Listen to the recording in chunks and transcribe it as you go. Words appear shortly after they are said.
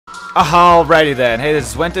Alrighty then, hey, this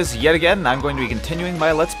is Wentus yet again, and I'm going to be continuing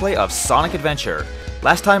my Let's Play of Sonic Adventure.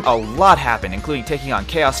 Last time, a lot happened, including taking on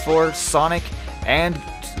Chaos 4, Sonic, and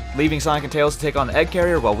leaving Sonic and Tails to take on the Egg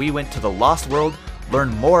Carrier while we went to the Lost World,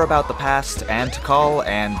 learned more about the past, and Tikal,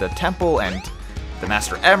 and the Temple, and the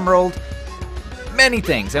Master Emerald. Many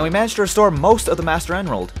things, and we managed to restore most of the Master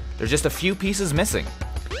Emerald. There's just a few pieces missing,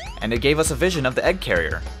 and it gave us a vision of the Egg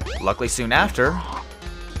Carrier. Luckily, soon after,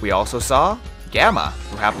 we also saw Gamma,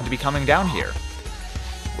 who happened to be coming down here.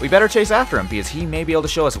 We better chase after him, because he may be able to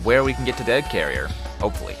show us where we can get to the Egg Carrier.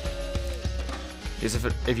 Hopefully. Because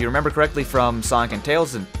if you remember correctly from Sonic and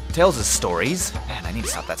Tails' stories... Man, I need to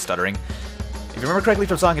stop that stuttering. If you remember correctly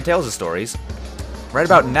from Sonic and Tails' stories, right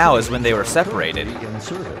about now is when they were separated.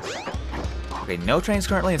 Okay, no train's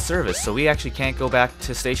currently in service, so we actually can't go back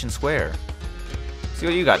to Station Square. See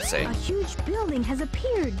what you got to say. A huge building has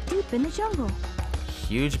appeared deep in the jungle.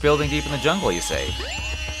 Huge building deep in the jungle, you say?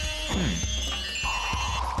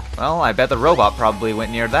 Well, I bet the robot probably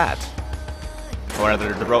went near that. Or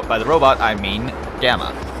by the robot, I mean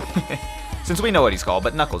Gamma. Since we know what he's called,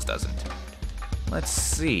 but Knuckles doesn't. Let's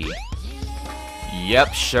see.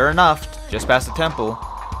 Yep, sure enough, just past the temple,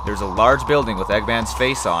 there's a large building with Eggman's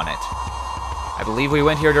face on it. I believe we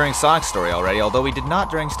went here during Sonic's story already, although we did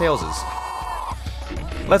not during Tails'.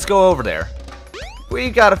 Let's go over there. We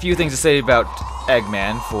got a few things to say about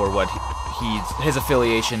Eggman for what his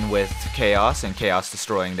affiliation with Chaos and Chaos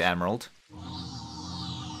destroying the Emerald.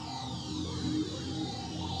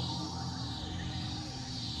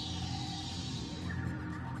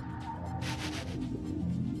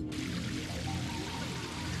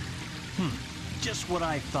 Just what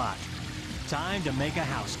I thought. Time to make a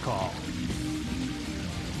house call.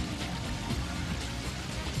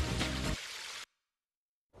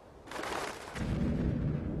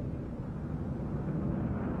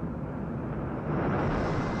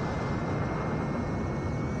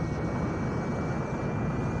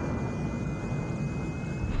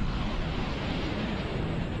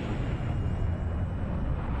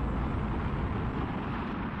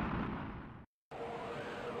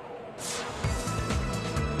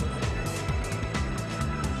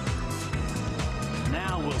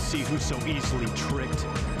 We'll see who's so easily tricked.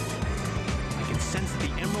 I can sense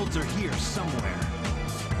the emeralds are here somewhere.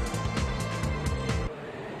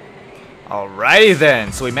 Alrighty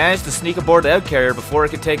then, so we managed to sneak aboard the Egg Carrier before it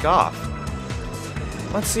could take off.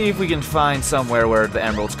 Let's see if we can find somewhere where the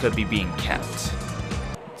emeralds could be being kept.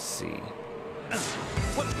 Let's see.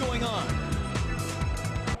 What's going on?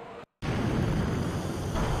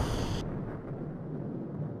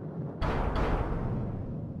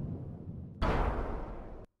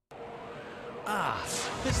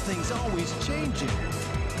 This thing's always changing.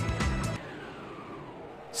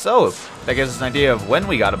 So, that gives us an idea of when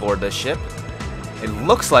we got aboard this ship. It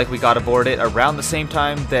looks like we got aboard it around the same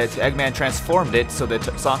time that Eggman transformed it so that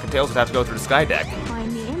Sonic and Tails would have to go through the sky deck.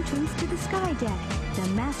 Find the entrance to the sky deck. The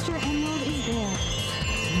Master Emerald is there.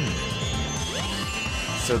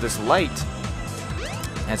 So this light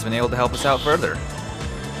has been able to help us out further.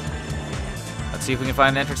 Let's see if we can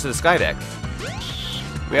find an entrance to the sky deck.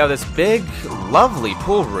 We have this big, lovely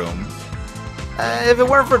pool room. If it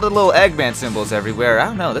weren't for the little Eggman symbols everywhere, I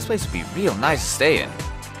don't know, this place would be real nice to stay in.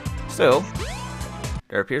 Still,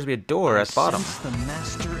 there appears to be a door at the bottom. Sense the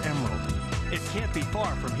Master Emerald. It can't be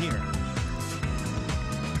far from here.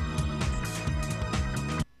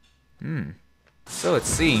 So it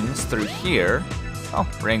seems through here. Oh,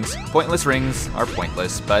 rings. Pointless rings are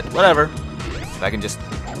pointless, but whatever. If I can just...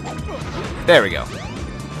 There we go.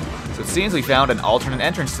 So it seems we found an alternate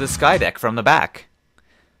entrance to the sky deck from the back.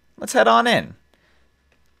 Let's head on in.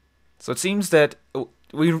 So it seems that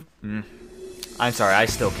I'm sorry, I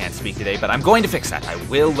still can't speak today, but I'm going to fix that. I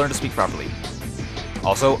will learn to speak properly.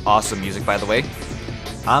 Also, awesome music, by the way.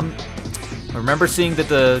 I remember seeing that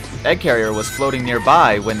the Egg Carrier was floating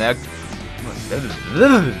nearby when the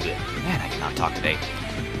Man, I cannot talk today.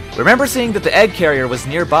 Remember seeing that the Egg Carrier was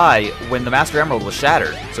nearby when the Master Emerald was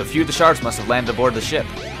shattered, so a few of the shards must have landed aboard the ship.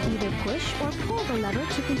 Either push or pull the lever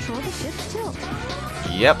to control the ship's tilt.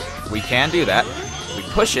 Yep, we can do that. We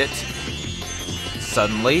push it.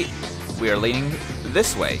 Suddenly, we are leaning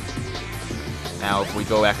this way. Now, if we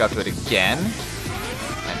go back up to it again...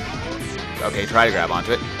 Okay, try to grab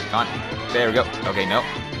onto it. Come on. There we go. Okay, no.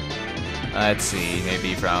 Let's see,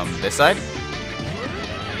 maybe from this side?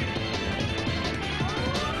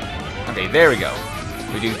 Okay, there we go.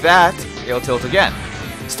 We do that, it'll tilt again.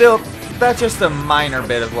 Still, that's just a minor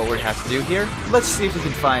bit of what we have to do here. Let's see if we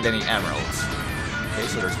can find any emeralds. Okay,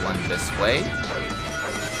 so there's one this way.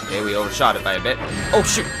 Okay, we overshot it by a bit. Oh,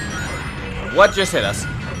 shoot! What just hit us?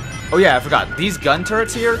 Oh yeah, I forgot. These gun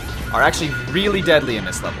turrets here are actually really deadly in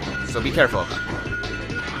this level, so be careful of them.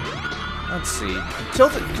 Let's see.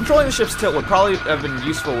 Controlling the ship's tilt would probably have been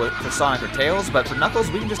useful for Sonic or Tails, but for Knuckles,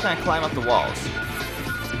 we can just kind of climb up the walls.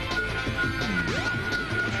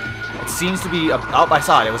 It seems to be up. Oh, I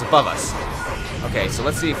saw it. It was above us. Okay, so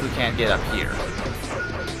let's see if we can't get up here.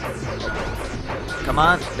 Come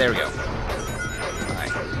on. There we go.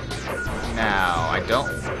 Alright. Now, I don't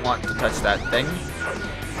want to touch that thing,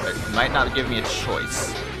 but it might not give me a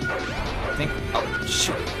choice. I think... Oh,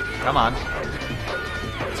 shoot. Come on.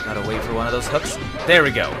 Just gotta wait for one of those hooks. There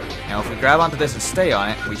we go. Now, if we grab onto this and stay on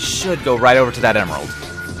it, we should go right over to that emerald.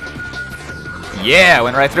 Yeah,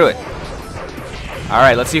 went right through it.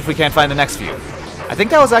 Alright, let's see if we can't find the next few. I think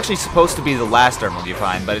that was actually supposed to be the last emerald you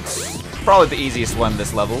find, but it's probably the easiest one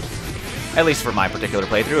this level. At least for my particular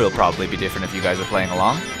playthrough. It'll probably be different if you guys are playing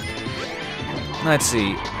along. Let's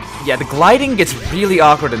see. Yeah, the gliding gets really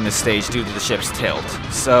awkward in this stage due to the ship's tilt.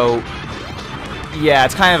 So, yeah,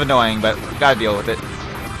 it's kind of annoying, but gotta deal with it.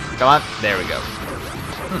 Come on. There we go.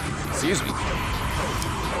 Excuse me.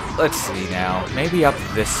 Let's see now. Maybe up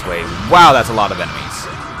this way. Wow, that's a lot of enemies.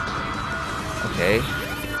 Okay.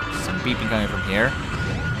 Some beeping coming from here.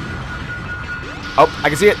 Oh, I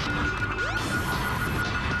can see it.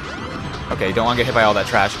 Okay, don't want to get hit by all that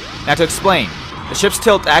trash. Now to explain, the ship's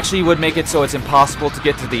tilt actually would make it so it's impossible to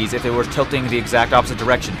get to these if it were tilting the exact opposite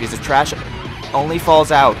direction, because the trash only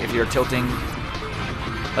falls out if you're tilting,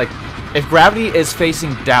 like, if gravity is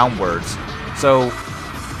facing downwards. So,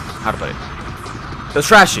 how to put it? Those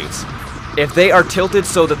trash chutes, if they are tilted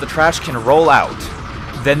so that the trash can roll out,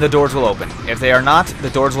 then the doors will open. If they are not, the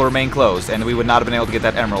doors will remain closed, and we would not have been able to get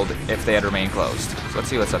that emerald if they had remained closed. So let's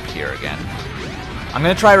see what's up here again. I'm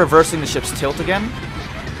going to try reversing the ship's tilt again,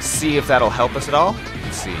 see if that'll help us at all.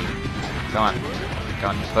 Let's see. Come on.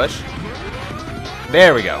 Come on, push.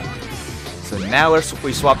 There we go. So now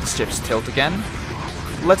we swap the ship's tilt again.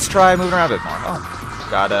 Let's try moving around a bit more. Oh,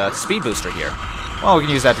 got a speed booster here. Well, we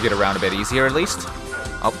can use that to get around a bit easier at least.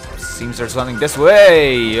 Oh, seems there's something this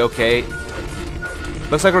way. Okay.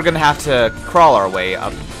 Looks like we're going to have to crawl our way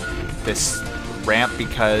up this ramp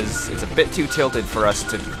because it's a bit too tilted for us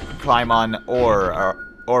to climb on or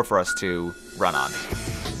for us to run on.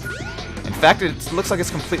 In fact, it looks like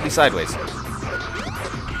it's completely sideways.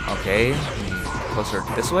 Okay, closer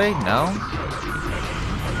this way? No?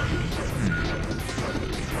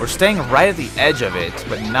 We're staying right at the edge of it,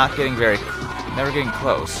 but not getting never getting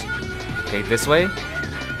close. Okay, this way?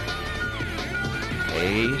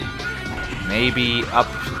 Okay, maybe up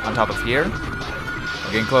on top of here?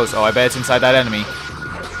 We're getting close. Oh, I bet it's inside that enemy.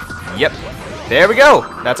 Yep. There we go!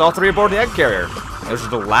 That's all three aboard the egg carrier. Those are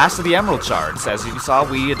the last of the emerald shards. As you saw,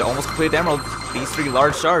 we had almost completed the emerald. These three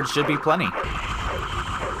large shards should be plenty.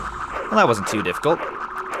 Well, that wasn't too difficult.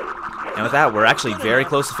 And with that, we're actually very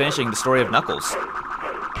close to finishing the story of Knuckles.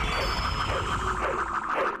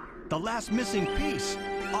 The last missing piece.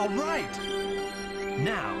 All right.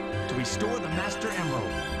 Now, to restore the Master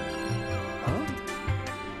Emerald. Huh?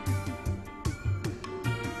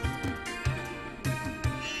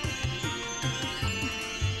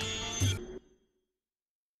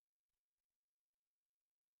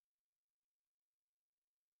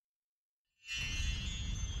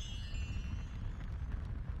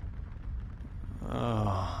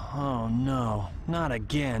 Oh no, not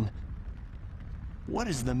again. What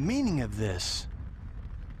is the meaning of this?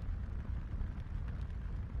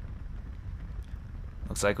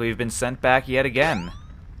 Looks like we've been sent back yet again.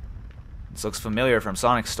 This looks familiar from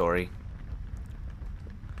Sonic's story.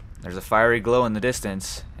 There's a fiery glow in the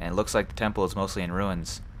distance, and it looks like the temple is mostly in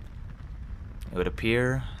ruins. It would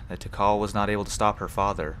appear that Tikal was not able to stop her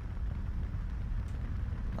father.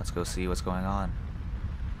 Let's go see what's going on.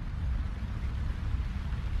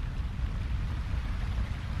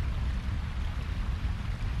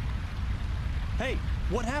 Hey,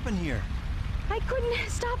 what happened here? I couldn't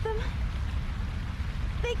stop them.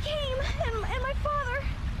 They came, and my father...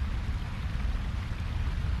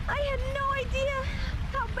 I had no idea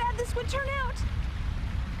how bad this would turn out.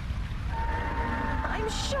 I'm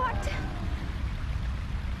shocked.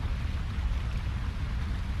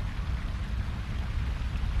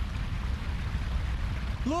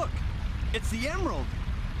 Look! It's the emerald!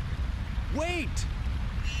 Wait!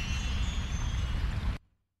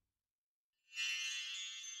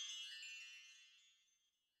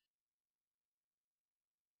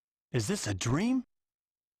 Is this a dream?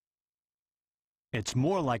 It's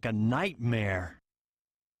more like a nightmare.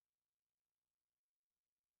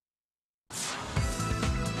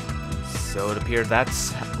 So it appeared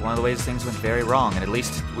that's one of the ways things went very wrong, and at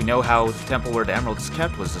least we know how the temple where the emerald is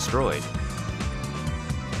kept was destroyed.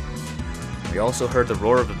 We also heard the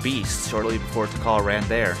roar of a beast shortly before Tikal ran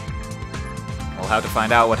there. We'll have to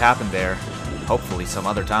find out what happened there, hopefully some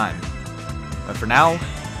other time. But for now,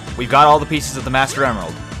 we've got all the pieces of the Master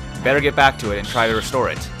Emerald. We better get back to it and try to restore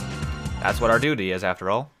it. That's what our duty is, after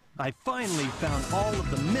all. I finally found all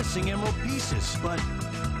of the missing emerald pieces, but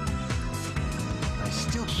I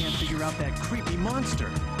still can't figure out that creepy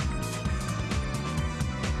monster.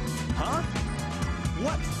 Huh?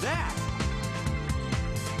 What's that?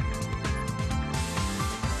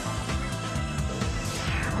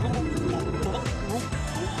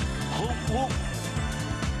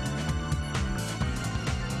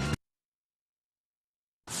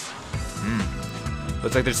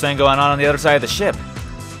 Looks like there's something going on the other side of the ship.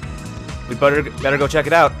 We better go check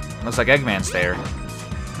it out. Looks like Eggman's there.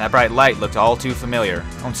 That bright light looked all too familiar.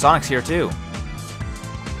 Oh, and Sonic's here too.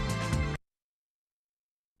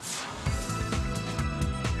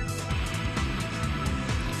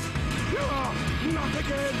 Not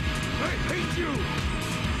again! I hate you!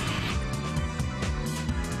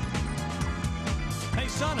 Hey,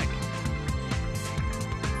 Sonic!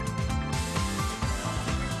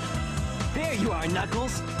 There you are,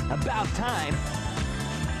 Knuckles. About time.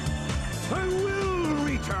 I will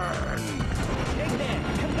return!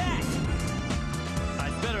 Eggman, come back!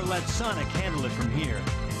 I'd better let Sonic handle it from here.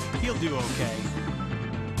 He'll do okay.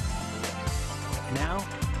 Now,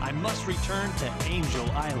 I must return to Angel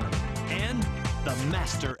Island and the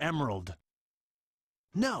Master Emerald.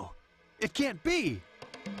 No, it can't be!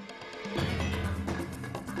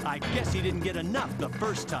 I guess he didn't get enough the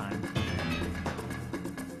first time.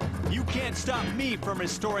 You can't stop me from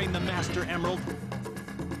restoring the Master Emerald.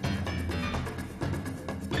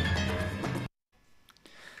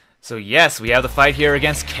 So yes, we have the fight here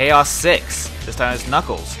against Chaos 6. This time it's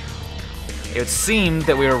Knuckles. It seemed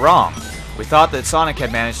that we were wrong. We thought that Sonic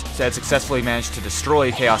had successfully managed to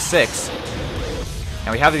destroy Chaos 6.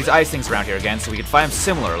 And we have these ice things around here again, so we could fight him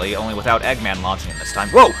similarly, only without Eggman launching him this time.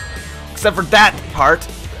 Whoa! Except for that part,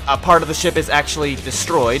 a part of the ship is actually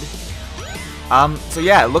destroyed. So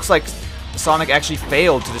yeah, it looks like Sonic actually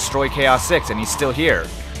failed to destroy Chaos 6, and he's still here.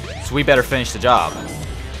 So we better finish the job.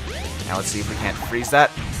 Now let's see if we can't freeze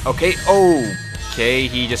that. Okay, okay,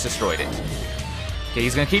 he just destroyed it. Okay,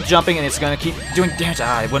 he's gonna keep jumping, and it's gonna keep doing damage.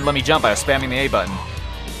 It wouldn't let me jump. I was spamming the A button.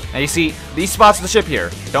 Now you see, these spots of the ship here,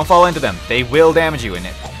 don't fall into them. They will damage you in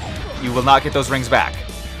it. You will not get those rings back.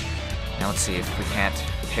 Now let's see if we can't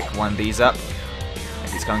pick one of these up.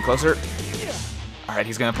 If he's coming closer. Alright,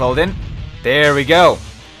 he's gonna pull it in. There we go.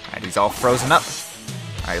 Alright, he's all frozen up.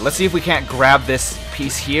 Alright, let's see if we can't grab this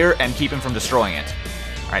piece here and keep him from destroying it.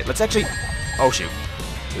 Alright, let's actually... Oh, shoot.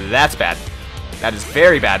 That's bad. That is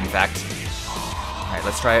very bad, in fact. Alright,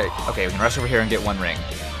 let's try it. Okay, we can rush over here and get one ring.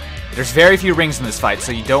 There's very few rings in this fight,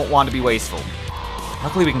 so you don't want to be wasteful.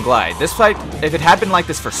 Luckily, we can glide. This fight, if it had been like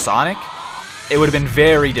this for Sonic, it would have been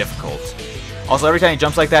very difficult. Also, every time he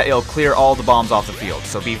jumps like that, it'll clear all the bombs off the field,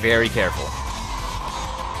 so be very careful.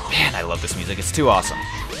 Man, I love this music. It's too awesome.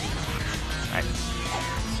 Alright.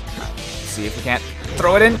 See if we can't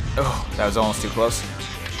throw it in. Oh, that was almost too close.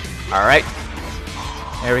 Alright.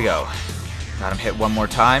 There we go. Got him hit one more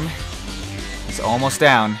time. He's almost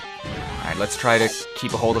down. Alright, let's try to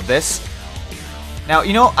keep a hold of this. Now,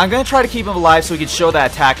 you know, I'm going to try to keep him alive so we can show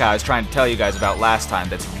that attack I was trying to tell you guys about last time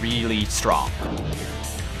that's really strong.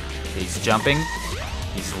 He's jumping.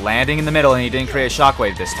 He's landing in the middle, and he didn't create a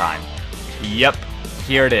shockwave this time. Yep,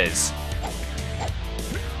 here it is.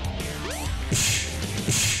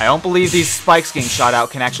 I don't believe these spikes getting shot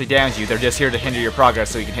out can actually damage you. They're just here to hinder your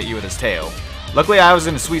progress so he can hit you with his tail. Luckily, I was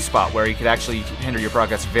in a sweet spot where he could actually hinder your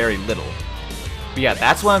progress very little. But yeah,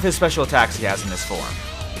 that's one of his special attacks he has in this form.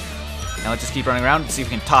 Now let's just keep running around and see if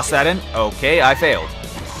we can toss that in. Okay, I failed.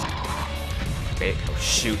 Okay, oh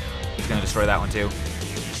shoot. He's gonna destroy that one too.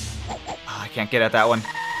 Oh, I can't get at that one.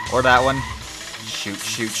 Or that one. Shoot,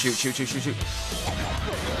 shoot, shoot, shoot, shoot, shoot, shoot.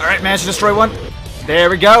 Alright, managed to destroy one. There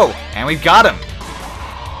we go. And we've got him.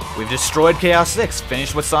 We've destroyed Chaos 6.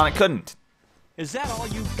 Finished what Sonic couldn't. Is that all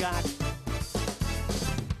you got?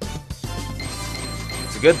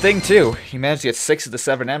 It's a good thing, too. He managed to get 6 of the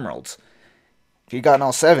 7 emeralds. If he'd gotten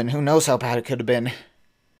all 7, who knows how bad it could have been.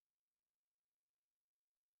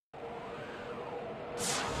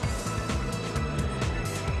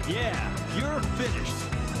 Yeah, you're finished.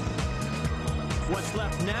 What's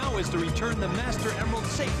left now is to return the Master Emerald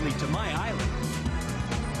safely to my island.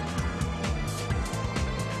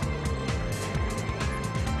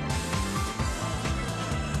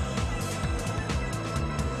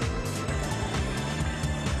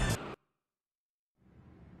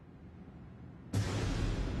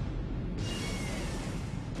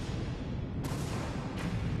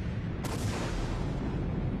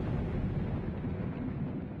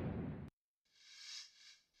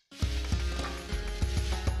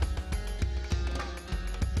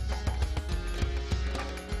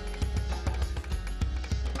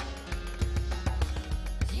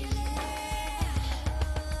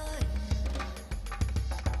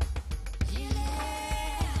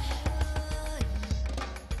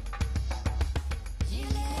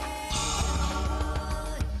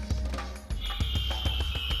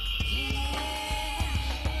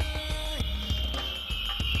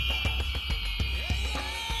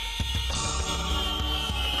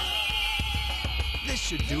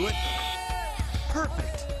 should do it.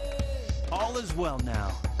 Perfect. All is well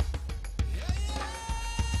now.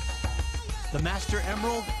 The Master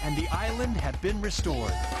Emerald and the island have been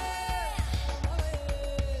restored.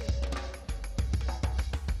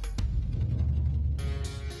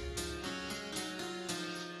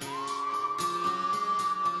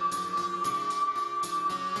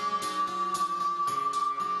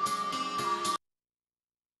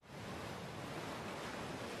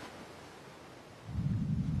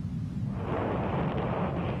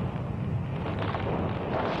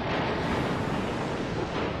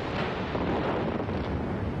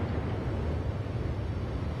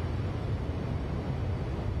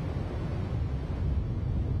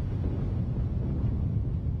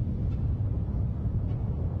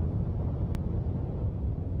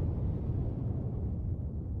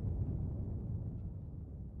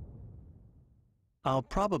 I'll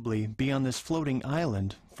probably be on this floating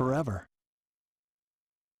island forever.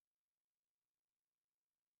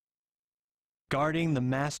 Guarding the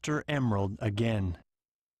Master Emerald again.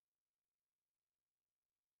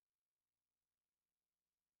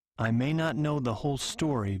 I may not know the whole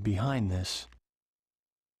story behind this,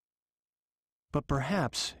 but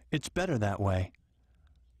perhaps it's better that way.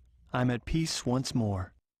 I'm at peace once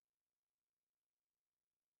more.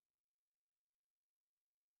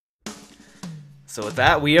 So with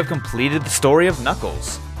that, we have completed the story of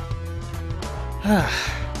Knuckles.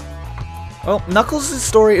 Well, Knuckles'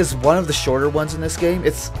 story is one of the shorter ones in this game.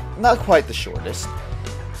 It's not quite the shortest.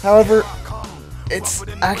 However, it's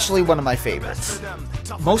actually one of my favorites.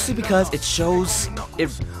 Mostly because it shows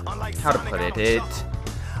how to put it,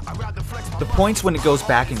 the points when it goes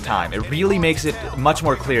back in time. It really makes it much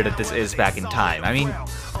more clear that this is back in time. I mean,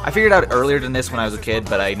 I figured out earlier than this when I was a kid,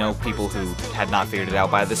 but I know people who had not figured it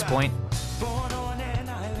out by this point.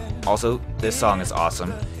 Also, this song is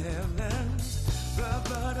awesome.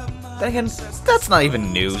 Then again, that's not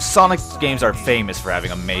even news. Sonic games are famous for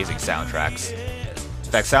having amazing soundtracks.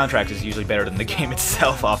 In fact, soundtracks is usually better than the game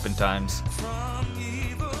itself oftentimes.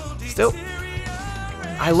 Still,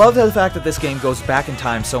 I love the fact that this game goes back in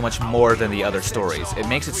time so much more than the other stories. It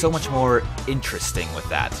makes it so much more interesting with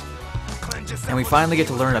that. And we finally get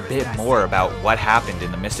to learn a bit more about what happened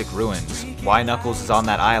in the Mystic Ruins, why Knuckles is on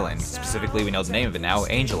that island, specifically we know the name of it now,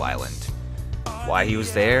 Angel Island. Why he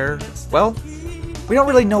was there? Well, we don't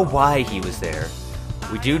really know why he was there.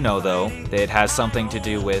 We do know, though, that it has something to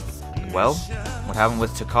do with, well, what happened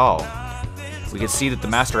with Tikal. We could see that the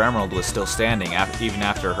Master Emerald was still standing even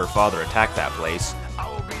after her father attacked that place,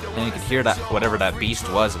 and you could hear that whatever that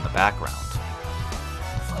beast was in the background.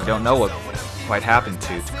 We don't know what quite happened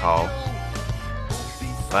to Tikal,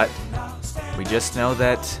 but we just know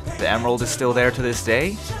that the Emerald is still there to this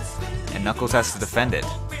day, and Knuckles has to defend it.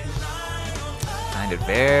 Find it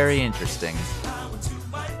very interesting.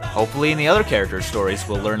 Hopefully in the other characters' stories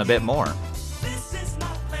we'll learn a bit more.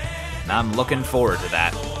 And I'm looking forward to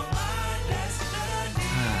that.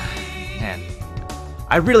 Man,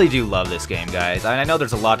 I really do love this game, guys. I know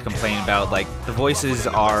there's a lot to complain about, like, the voices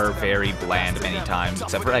are very bland many times,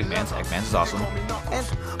 except for Eggman's. Eggman's is awesome. And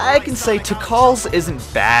I can say Tikal's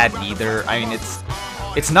isn't bad either. I mean,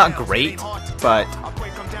 it's not great, but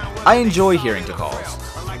I enjoy hearing Tikal's.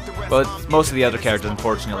 But most of the other characters,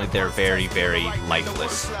 unfortunately, they're very, very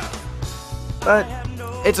lifeless. But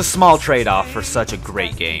it's a small trade-off for such a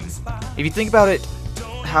great game. If you think about it,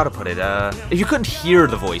 how to put it, if you couldn't hear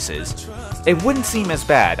the voices, it wouldn't seem as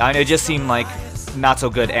bad. I mean, it just seemed like not so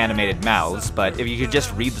good animated mouths, but if you could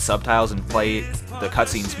just read the subtitles and play the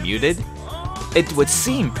cutscenes muted, it would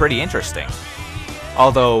seem pretty interesting.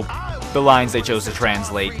 Although, the lines they chose to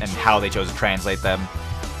translate and how they chose to translate them,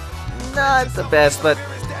 not the best, but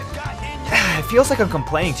it feels like I'm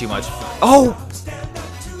complaining too much. Oh!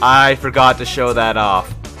 I forgot to show that off.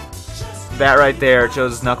 That right there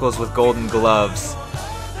shows Knuckles with golden gloves.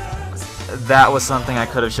 That was something I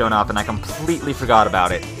could have shown off, and I completely forgot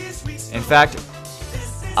about it. In fact,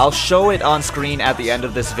 I'll show it on screen at the end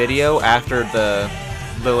of this video after the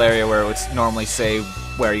little area where it would normally say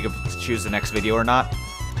where you can choose the next video or not.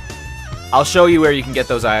 I'll show you where you can get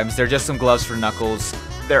those items. They're just some gloves for Knuckles.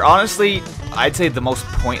 They're honestly, I'd say, the most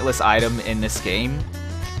pointless item in this game.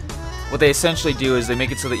 What they essentially do is they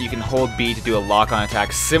make it so that you can hold B to do a lock-on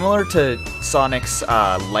attack, similar to Sonic's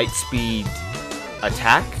light speed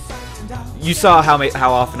attack. You saw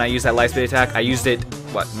how often I use that light speed attack. I used it,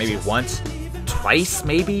 what, maybe once? Twice,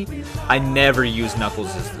 maybe? I never use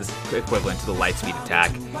Knuckles as the equivalent to the light speed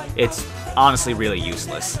attack. It's honestly really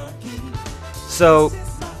useless. So,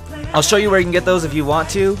 I'll show you where you can get those if you want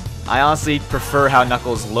to. I honestly prefer how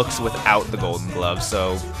Knuckles looks without the golden gloves,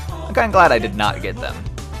 so I'm kind of glad I did not get them.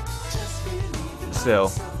 Still,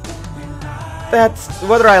 that's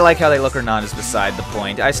whether I like how they look or not is beside the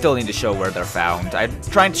point. I still need to show where they're found. I'm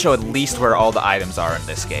trying to show at least where all the items are in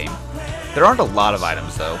this game. There aren't a lot of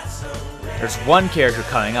items though. There's one character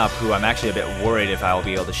coming up who I'm actually a bit worried if I will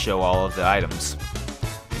be able to show all of the items,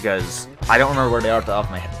 because I don't remember where they are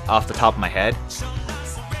off the top of my head.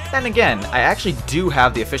 Then again, I actually do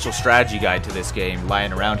have the official strategy guide to this game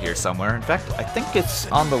lying around here somewhere. In fact, I think it's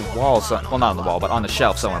on the wall, well, not on the wall, but on the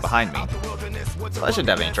shelf somewhere behind me. So I shouldn't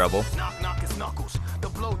have any trouble.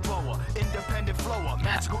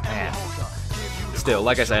 Man. Still,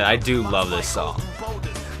 like I said, I do love this song.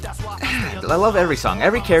 I love every song.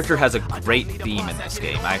 Every character has a great theme in this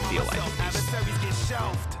game, I feel like, at least.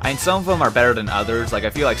 I mean, some of them are better than others. Like, I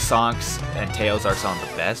feel like Sonic's and Tails are some of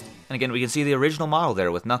the best. And again, we can see the original model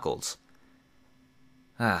there with Knuckles.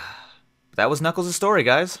 That was Knuckles' story,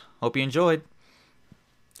 guys. Hope you enjoyed.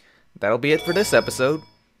 That'll be it for this episode.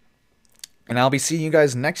 And I'll be seeing you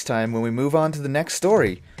guys next time when we move on to the next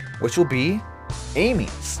story, which will be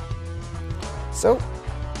Amy's. So,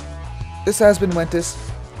 this has been Wentus.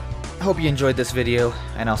 I hope you enjoyed this video,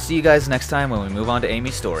 and I'll see you guys next time when we move on to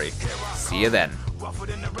Amy's story. See you then. Rougher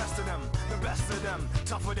than the rest of them, the best of them,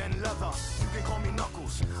 tougher than leather. You can call me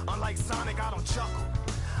Knuckles. Unlike Sonic, I don't chuckle.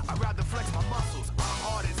 I'd rather flex my muscles. I'm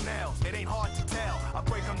hard as nails. It ain't hard to tell. I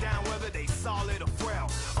break them down whether they solid or frail.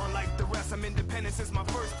 Unlike the rest, I'm independent since my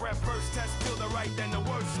first breath. First test, feel the right, then the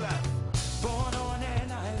worst left. Born on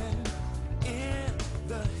an island in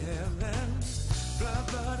the heavens.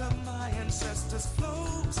 Blood of my ancestors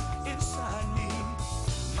flows inside me.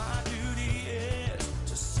 My duty is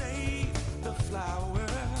to save the flower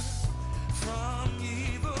from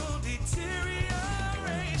evil deterioration.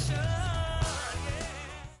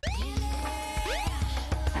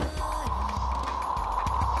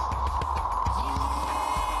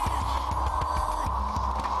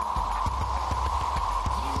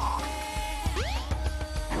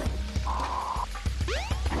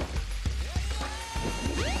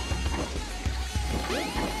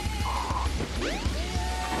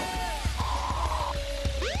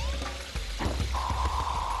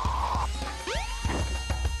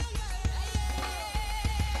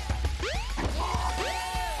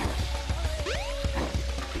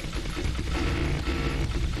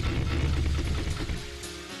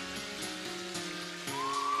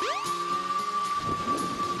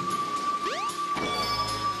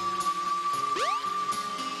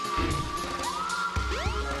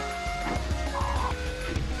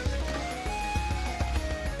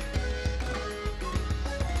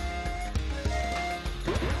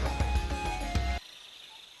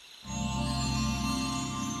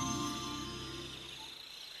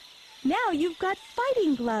 Now you've got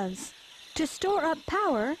fighting gloves. To store up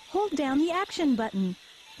power, hold down the action button.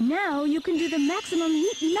 Now you can do the maximum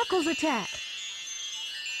heat Knuckles attack.